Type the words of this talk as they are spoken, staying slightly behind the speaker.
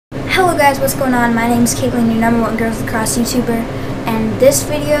Hello guys, what's going on? My name is Caitlin, your #1 girls lacrosse YouTuber, and this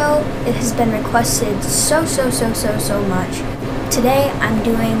video, it has been requested so much. Today I'm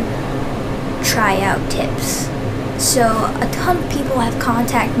doing tryout tips. So a ton of people have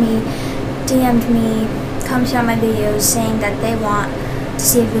contacted me, DM'd me, commented on my videos saying that they want to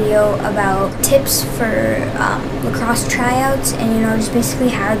see a video about tips for lacrosse tryouts and just basically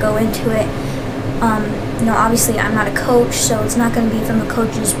how to go into it. Obviously I'm not a coach, so it's not going to be from a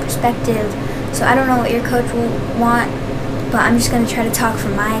coach's perspective, so I don't know what your coach will want, but I'm just going to try to talk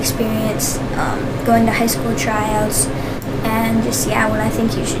from my experience going to high school tryouts and just what I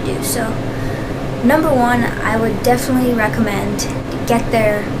think you should do. So number one, I would definitely recommend to get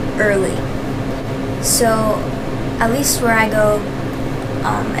there early. So at least where I go,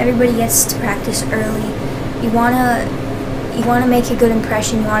 everybody gets to practice early. You want to make a good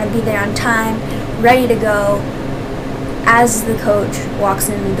impression. You want to be there on time, ready to go as the coach walks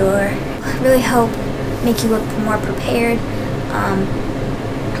in the door. Really help make you look more prepared.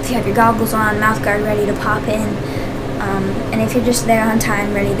 If you have your goggles on, mouth guard ready to pop in, and if you're just there on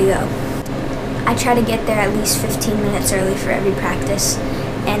time, ready to go. I try to get there at least 15 minutes early for every practice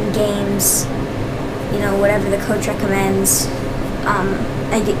and games, whatever the coach recommends.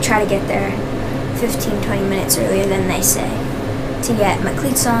 I try to get there 15-20 minutes earlier than they say, to get my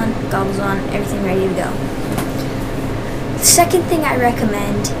cleats on, goggles on, everything ready to go. The second thing I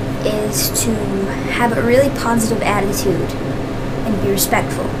recommend is to have a really positive attitude and be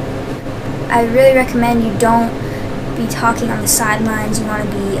respectful. I really recommend you don't be talking on the sidelines. You want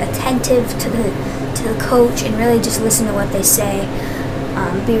to be attentive to the coach and really just listen to what they say.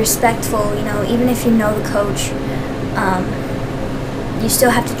 Be respectful, even if you know the coach, you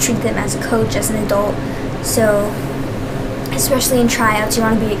still have to treat them as a coach, as an adult. So especially in tryouts, you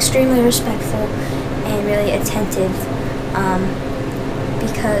want to be extremely respectful and really attentive,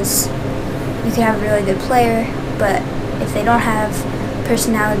 because you can have a really good player, but if they don't have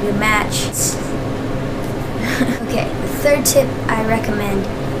personality to match. Okay, the third tip I recommend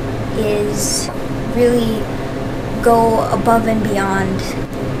is really go above and beyond.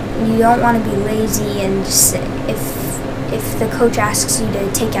 You don't want to be lazy and just if the coach asks you to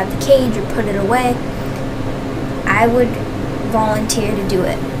take out the cage or put it away, I would volunteer to do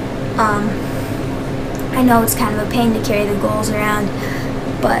it. I know it's kind of a pain to carry the goals around,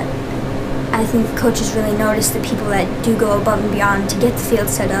 but I think the coaches really notice the people that do go above and beyond to get the field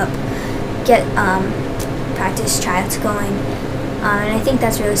set up, get practice tryouts going, and I think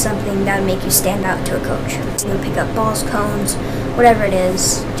that's really something that would make you stand out to a coach. Pick up balls, cones, whatever it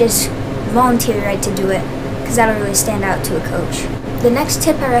is, just volunteer the right to do it, because that'll really stand out to a coach. The next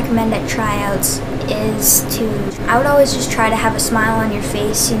tip I recommend at tryouts is I would always just try to have a smile on your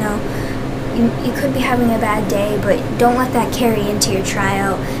face. You could be having a bad day, but don't let that carry into your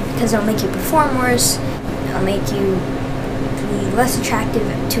tryout, because it'll make you perform worse. It'll make you be less attractive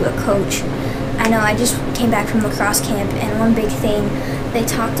to a coach. I know I just came back from lacrosse camp, and one big thing they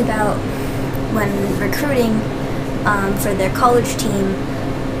talked about when recruiting for their college team,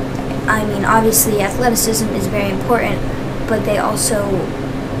 obviously athleticism is very important, but they also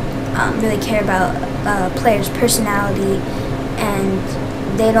really care about players' personality, and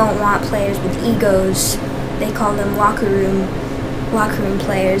they don't want players with egos. They call them locker room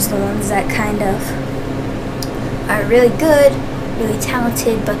players, the ones that kind of are really good, really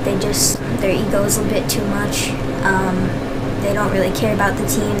talented, but their ego is a bit too much. They don't really care about the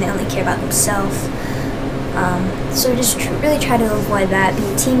team, they only care about themselves. So just really try to avoid that. Be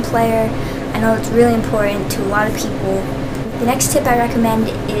a team player. I know it's really important to a lot of people. The next tip I recommend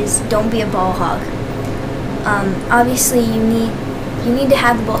is don't be a ball hog. Obviously you need to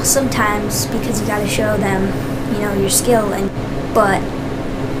have the ball sometimes, because you got to show them your skill, but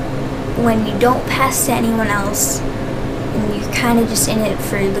when you don't pass to anyone else and you're kind of just in it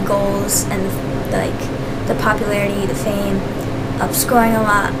for the goals and the popularity, the fame of scoring a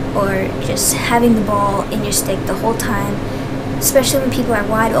lot, or just having the ball in your stick the whole time, especially when people are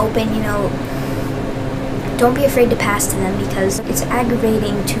wide open, don't be afraid to pass to them, because it's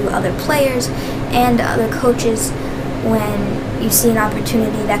aggravating to other players and other coaches when you see an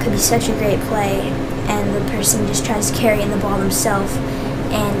opportunity that could be such a great play and the person just tries to carry in the ball themselves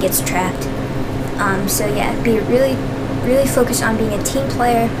and gets trapped. So be really focused on being a team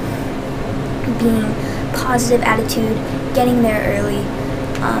player, being positive attitude, getting there early,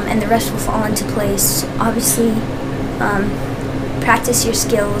 and the rest will fall into place. Obviously, practice your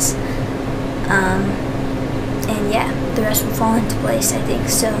skills, and the rest will fall into place, I think.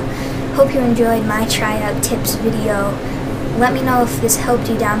 So hope you enjoyed my tryout tips video. Let me know if this helped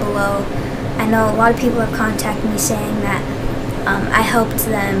you down below. I know a lot of people have contacted me saying that I helped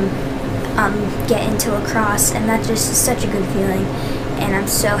them get into lacrosse, and that just is such a good feeling, and I'm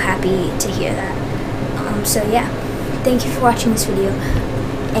so happy to hear that. So yeah, thank you for watching this video,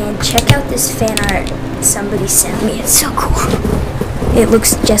 and check out this fan art somebody sent me. It's so cool. It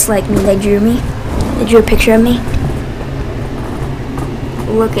looks just like me. They drew a picture of me.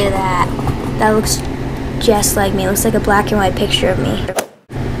 Look at that. That looks just like me. It looks like a black and white picture of me.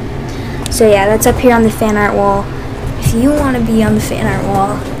 So yeah, that's up here on the fan art wall. If you want to be on the fan art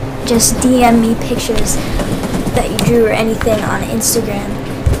wall, just DM me pictures that you drew or anything on Instagram,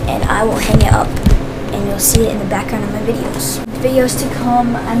 and I will hang it up, and you'll see it in the background of my videos. Videos to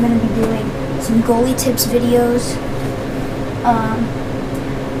come, I'm going to be doing some goalie tips videos,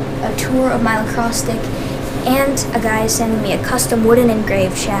 a tour of my lacrosse stick, and a guy is sending me a custom wooden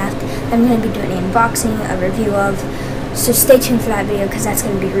engraved shaft I'm going to be doing an unboxing, a review of. So stay tuned for that video, because that's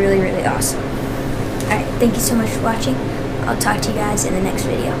going to be really, really awesome. Alright, thank you so much for watching. I'll talk to you guys in the next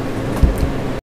video.